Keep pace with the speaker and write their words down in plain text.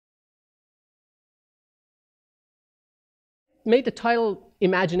made the title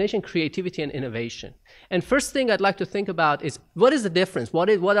Imagination, Creativity, and Innovation. And first thing I'd like to think about is, what is the difference? What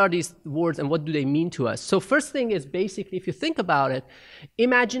are these words and what do they mean to us? So first thing is basically, if you think about it,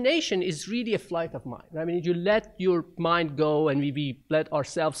 imagination is really a flight of mind. I mean, you let your mind go and we let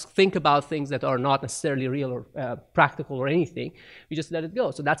ourselves think about things that are not necessarily real or practical or anything. We just let it go.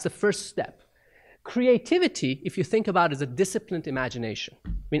 So that's the first step. Creativity, if you think about it, is a disciplined imagination. I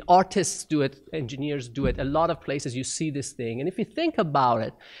mean, artists do it, engineers do it, a lot of places you see this thing. And if you think about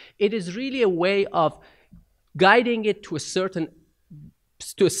it, it is really a way of guiding it to a certain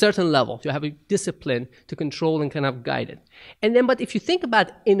level. You have a discipline to control and kind of guide it. And then, but if you think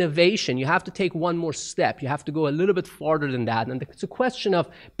about innovation, you have to take one more step. You have to go a little bit farther than that. And it's a question of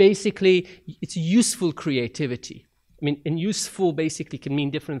basically, it's useful creativity. I mean, and useful basically can mean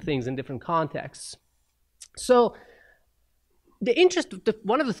different things in different contexts. So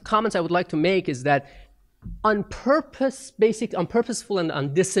one of the comments I would like to make is that unpurposeful and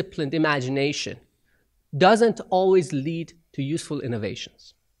undisciplined imagination doesn't always lead to useful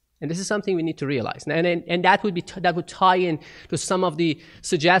innovations. And this is something we need to realize. And that would tie in to some of the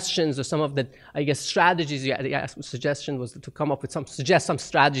suggestions or some of the, I guess, strategies. The suggestion was to come up with suggest some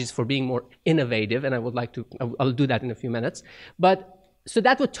strategies for being more innovative. And I'll do that in a few minutes. So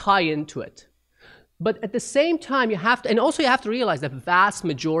that would tie into it. But at the same time, you have to realize that the vast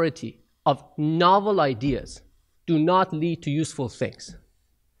majority of novel ideas do not lead to useful things.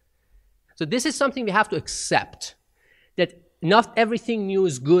 So this is something we have to accept, that not everything new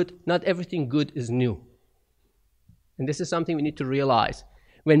is good, not everything good is new. And this is something we need to realize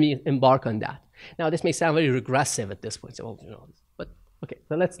when we embark on that. Now, this may sound very regressive at this point, so, but okay,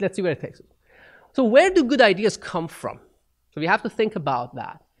 so let's see where it takes us. So where do good ideas come from? So we have to think about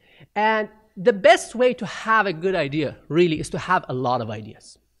that. And the best way to have a good idea, really, is to have a lot of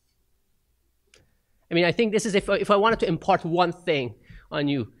ideas. I mean, I think this is, if I wanted to impart one thing on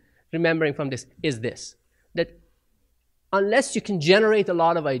you, remembering from this, is this, that unless you can generate a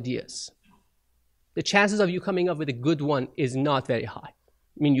lot of ideas, the chances of you coming up with a good one is not very high.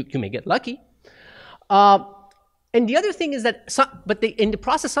 I mean, you may get lucky. And the other thing is that, in the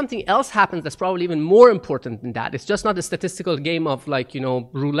process, something else happens that's probably even more important than that. It's just not a statistical game of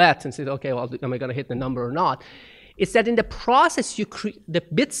roulette and say, okay, well, am I going to hit the number or not? It's that in the process, the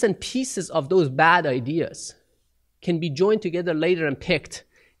bits and pieces of those bad ideas can be joined together later and picked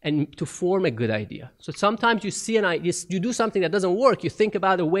and to form a good idea. So sometimes you see an idea, you do something that doesn't work, you think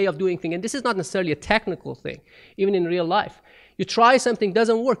about a way of doing things, and this is not necessarily a technical thing, even in real life. You try something,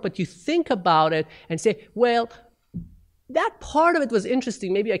 doesn't work, but you think about it and say, well, that part of it was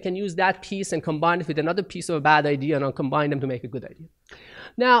interesting, maybe I can use that piece and combine it with another piece of a bad idea, and I'll combine them to make a good idea.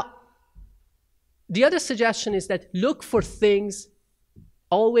 Now, the other suggestion is that look for things,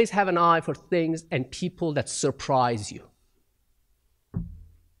 always have an eye for things and people that surprise you.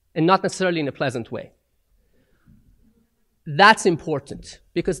 And not necessarily in a pleasant way. That's important,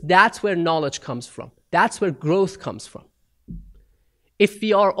 because that's where knowledge comes from. That's where growth comes from. If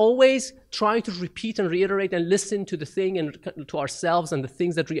we are always trying to repeat and reiterate and listen to the thing and to ourselves and the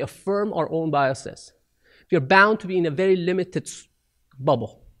things that reaffirm our own biases, we are bound to be in a very limited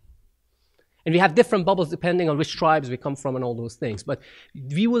bubble. And we have different bubbles depending on which tribes we come from and all those things. But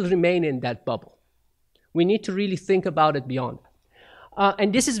we will remain in that bubble. We need to really think about it beyond that.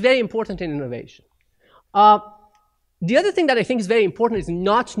 And this is very important in innovation. The other thing that I think is very important is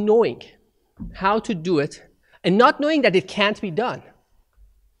not knowing how to do it and not knowing that it can't be done.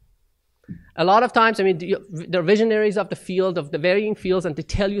 A lot of times, I mean, there are visionaries of the field, of the varying fields, and they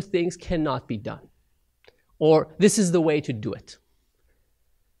tell you things cannot be done. Or this is the way to do it.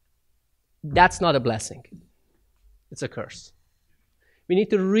 That's not a blessing. It's a curse. We need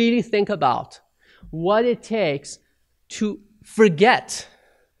to really think about what it takes to forget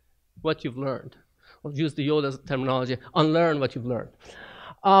what you've learned. I'll use the Yoda's terminology, unlearn what you've learned.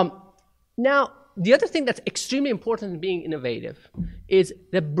 Now, the other thing that's extremely important in being innovative is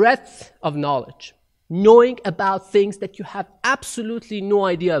the breadth of knowledge. Knowing about things that you have absolutely no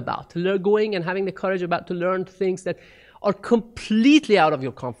idea about. Going and having the courage to learn things that are completely out of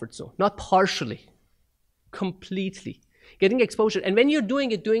your comfort zone, not partially, completely. Getting exposure. And when you're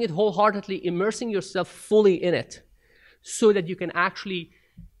doing it wholeheartedly, immersing yourself fully in it, so that you can actually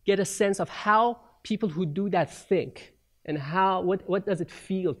get a sense of how people who do that think and what does it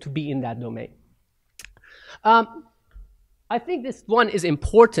feel to be in that domain. I think this one is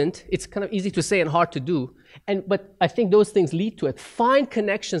important. It's kind of easy to say and hard to do, but I think those things lead to it. Find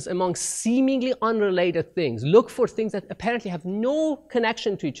connections among seemingly unrelated things. Look for things that apparently have no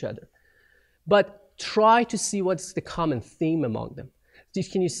connection to each other, but try to see what's the common theme among them.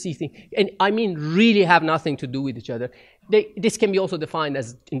 Can you see things? And I mean really have nothing to do with each other. This can be also defined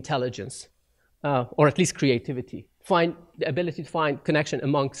as intelligence, or at least creativity. The ability to find connection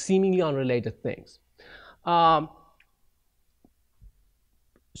among seemingly unrelated things. Well,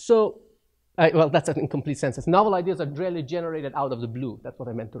 that's an incomplete sentence. Novel ideas are rarely generated out of the blue. That's what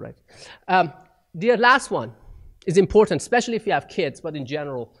I meant to write. The last one is important, especially if you have kids, but in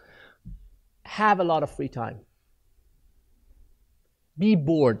general, have a lot of free time. Be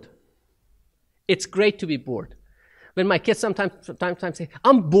bored. It's great to be bored. When my kids sometimes say,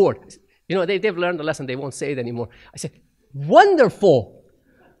 I'm bored. You know, they've learned the lesson. They won't say it anymore. I say, wonderful.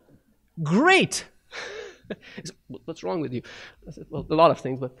 Great. What's wrong with you? I said, well, a lot of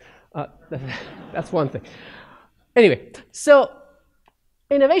things, but that's one thing. Anyway, so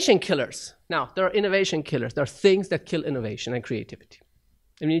innovation killers. Now, there are innovation killers. There are things that kill innovation and creativity.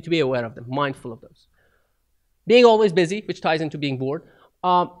 And we need to be aware of them, mindful of those. Being always busy, which ties into being bored.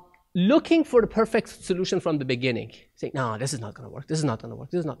 Looking for the perfect solution from the beginning. Saying, no, this is not going to work. This is not going to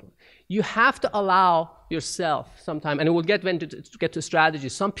work. This is not going to work. You have to allow yourself some time, and we'll get to strategy,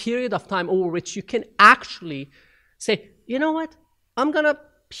 some period of time over which you can actually say, you know what? I'm going to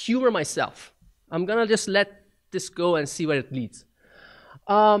humor myself. I'm going to just let this go and see where it leads.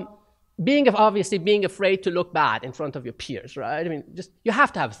 Obviously being afraid to look bad in front of your peers, right? I mean, you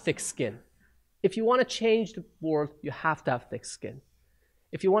have to have thick skin. If you want to change the world, you have to have thick skin.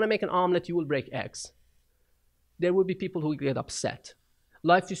 If you want to make an omelet, you will break eggs. There will be people who will get upset.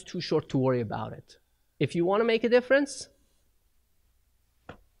 Life is too short to worry about it. If you want to make a difference,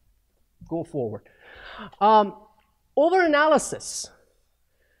 go forward. Overanalysis.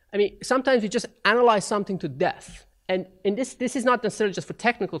 I mean, sometimes you just analyze something to death. And this is not necessarily just for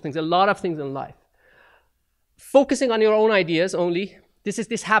technical things, a lot of things in life. Focusing on your own ideas only.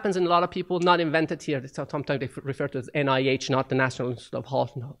 This happens in a lot of people, not invented here. Sometimes they refer to it as NIH, not the National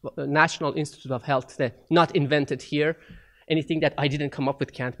Institute of Health. They're not invented here. Anything that I didn't come up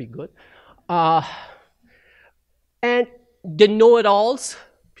with can't be good. And the know-it-alls,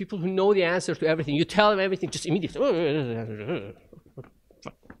 people who know the answer to everything, you tell them everything, just immediately.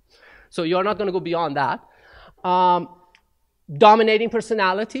 So you're not going to go beyond that. Dominating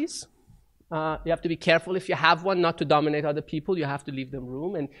personalities. You have to be careful if you have one not to dominate other people. You have to leave them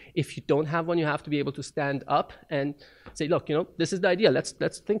room. And if you don't have one, you have to be able to stand up and say, look, you know, this is the idea. Let's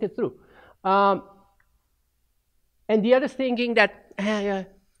think it through. And the other thinking that,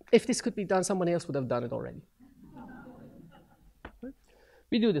 if this could be done, someone else would have done it already.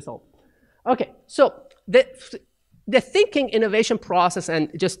 We do this all. Okay, so the thinking innovation process and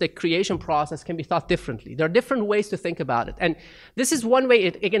just the creation process can be thought differently. There are different ways to think about it. And this is one way,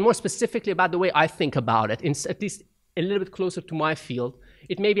 again, more specifically about the way I think about it, at least a little bit closer to my field.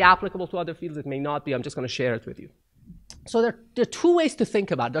 It may be applicable to other fields, it may not be. I'm just going to share it with you. So there are two ways to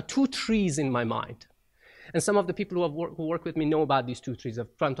think about it. There are two trees in my mind. And some of the people who work with me know about these two trees.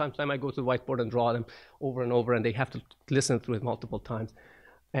 From time to time, I go to the whiteboard and draw them over and over, and they have to listen through it multiple times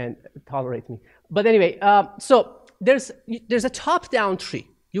and tolerate me. But anyway, so there's a top-down tree.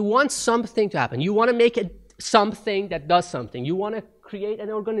 You want something to happen. You want to make something that does something. You want to create an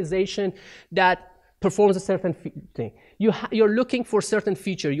organization that performs a certain thing. You're looking for a certain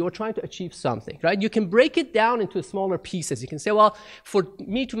feature. You're trying to achieve something, right? You can break it down into smaller pieces. You can say, well, for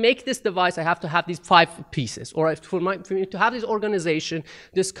me to make this device, I have to have these 5 pieces. Or for me to have this organization,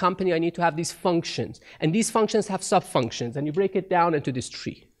 this company, I need to have these functions. And these functions have sub-functions. And you break it down into this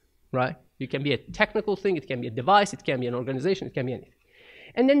tree, right? It can be a technical thing. It can be a device. It can be an organization. It can be anything.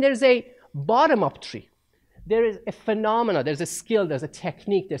 And then there's a bottom-up tree. There is a phenomena. There's a skill. There's a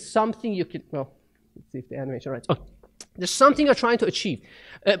technique. There's something you can, well, let's see if the animation writes. Oh, there's something you're trying to achieve.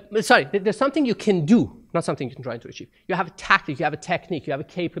 There's something you can do, not something you're trying to achieve. You have a tactic, you have a technique, you have a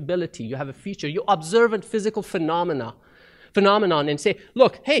capability, you have a feature. You observe a physical phenomenon and say,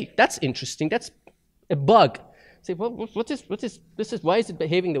 look, hey, that's interesting. That's a bug. Say, well, why is it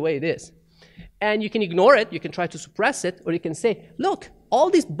behaving the way it is? And you can ignore it, you can try to suppress it, or you can say, look,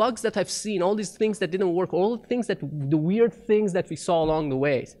 all these bugs that I've seen, all these things that didn't work, all the weird things that we saw along the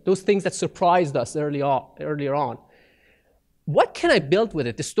way, those things that surprised us earlier on, what can I build with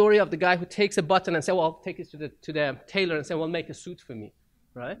it? The story of the guy who takes a button and says, well, I'll take it to the tailor and say, well, make a suit for me,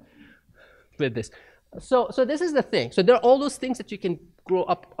 right? With this. So this is the thing. So there are all those things that you can grow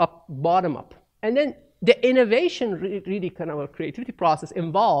up, bottom up. And then the innovation, really kind of a creativity process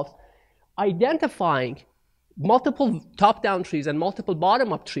involves identifying multiple top-down trees and multiple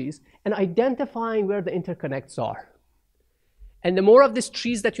bottom-up trees and identifying where the interconnects are. And the more of these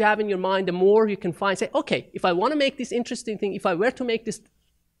trees that you have in your mind, the more you can find, say, okay, if I want to make this interesting thing, if I were to make this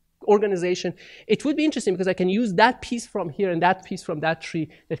organization, it would be interesting because I can use that piece from here and that piece from that tree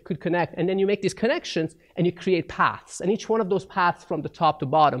that could connect. And then you make these connections and you create paths. And each one of those paths from the top to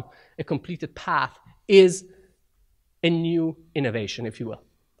bottom, a completed path, is a new innovation, if you will.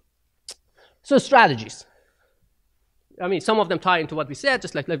 So strategies. I mean, some of them tie into what we said,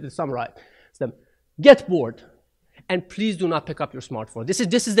 just like let me summarize them. Get bored. And please do not pick up your smartphone. This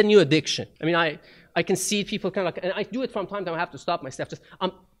is the new addiction. I mean, I can see people kind of like, and I do it from time to time. I have to stop myself. Just,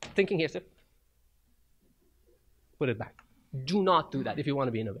 I'm thinking here, so put it back. Do not do that if you want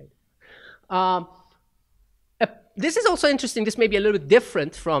to be innovative. This is also interesting. This may be a little bit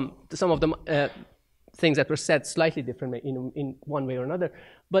different from some of the things that were said, slightly different in one way or another.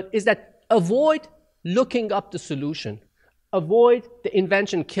 But is that avoid looking up the solution. Avoid the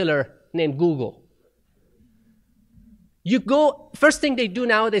invention killer named Google. You go, first thing they do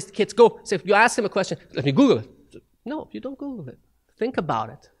nowadays, the kids go, so if you ask them a question, let me Google it. No, you don't Google it. Think about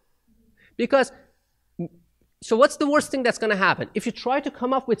it. Because, so what's the worst thing that's going to happen? If you try to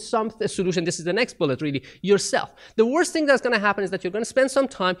come up with a solution, this is the next bullet really, yourself. The worst thing that's going to happen is that you're going to spend some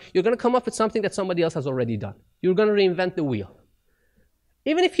time, you're going to come up with something that somebody else has already done. You're going to reinvent the wheel.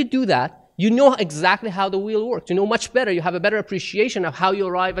 Even if you do that, you know exactly how the wheel works. You know much better. You have a better appreciation of how you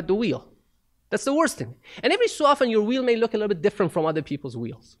arrive at the wheel. That's the worst thing. And every so often, your wheel may look a little bit different from other people's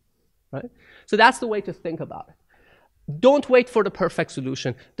wheels, right? So that's the way to think about it. Don't wait for the perfect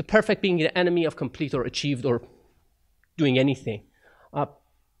solution, the perfect being the enemy of complete or achieved or doing anything.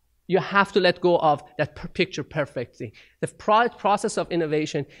 You have to let go of that picture perfect thing. The process of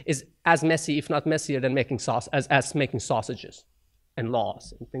innovation is as messy, if not messier, than making as making sausages and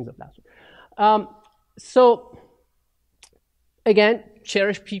laws and things of that sort. So again,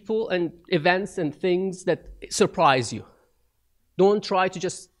 cherish people and events and things that surprise you. Don't try to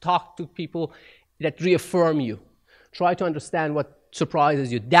just talk to people that reaffirm you. Try to understand what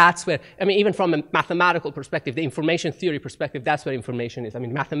surprises you. That's where, I mean, even from a mathematical perspective, the information theory perspective, that's where information is. I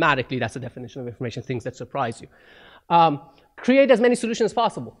mean, mathematically, that's the definition of information, things that surprise you. Create as many solutions as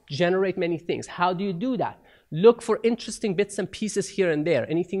possible. Generate many things. How do you do that? Look for interesting bits and pieces here and there.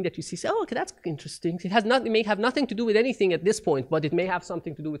 Anything that you see, say, oh, okay, that's interesting. It may have nothing to do with anything at this point, but it may have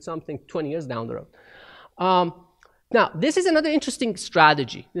something to do with something 20 years down the road. Now, this is another interesting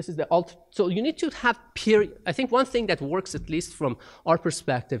strategy. This is so you need to have I think one thing that works, at least from our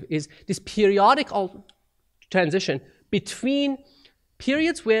perspective, is this periodic transition between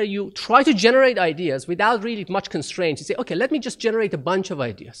periods where you try to generate ideas without really much constraints. You say, okay, let me just generate a bunch of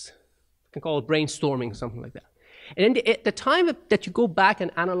ideas. You can call it brainstorming, something like that. And then the time that you go back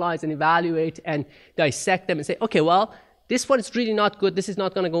and analyze and evaluate and dissect them and say, okay, well, this one is really not good. This is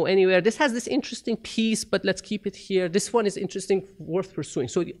not going to go anywhere. This has this interesting piece, but let's keep it here. This one is interesting, worth pursuing.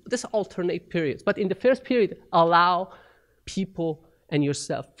 So this alternate periods. But in the first period, allow people and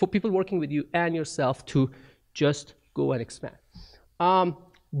yourself, for people working with you and yourself, to just go and expand.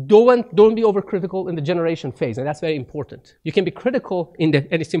 Don't be overcritical in the generation phase, and that's very important. You can be critical and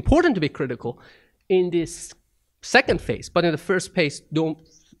it's important to be critical in this second phase, but in the first phase, don't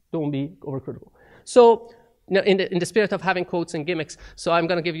be overcritical. So, now, in the spirit of having quotes and gimmicks, so I'm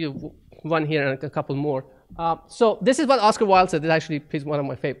going to give you one here and a couple more. So this is what Oscar Wilde said. Actually, he's one of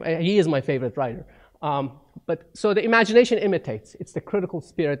my favorite. He is my favorite writer. So the imagination imitates. It's the critical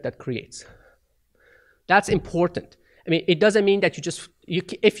spirit that creates. That's important. I mean, it doesn't mean that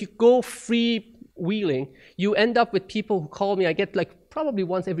if you go freewheeling, you end up with people who call me. I get like probably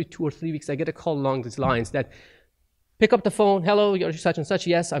once every 2 or 3 weeks, I get a call along these lines that pick up the phone. Hello, you're such and such.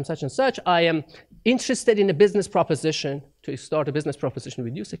 Yes, I'm such and such. I am interested in a business proposition, to start a business proposition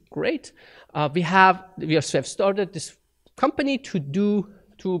with you. Say, great. We have started this company to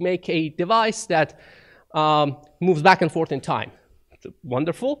make a device that moves back and forth in time.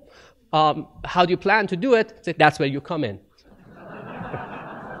 Wonderful. How do you plan to do it? Say, that's where you come in.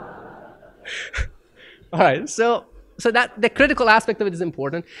 All right. So that the critical aspect of it is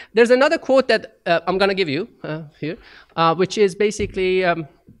important. There's another quote that I'm going to give you here, which is basically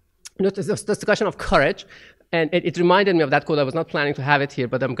this discussion of courage. And it reminded me of that quote. I was not planning to have it here,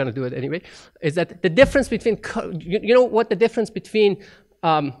 but I'm going to do it anyway. Is that the difference between, you know what the difference between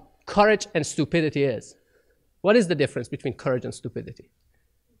courage and stupidity is? What is the difference between courage and stupidity?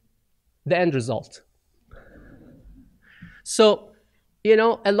 The end result. So, you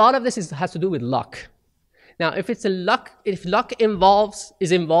know, a lot of this has to do with luck. Now, if luck is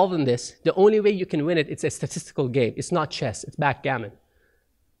involved in this, the only way you can win it, it's a statistical game. It's not chess. It's backgammon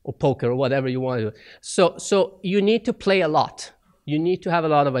or poker or whatever you want to do. So you need to play a lot. You need to have a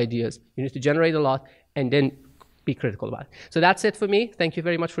lot of ideas. You need to generate a lot and then be critical about it. So that's it for me. Thank you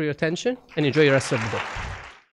very much for your attention and enjoy the rest of the day.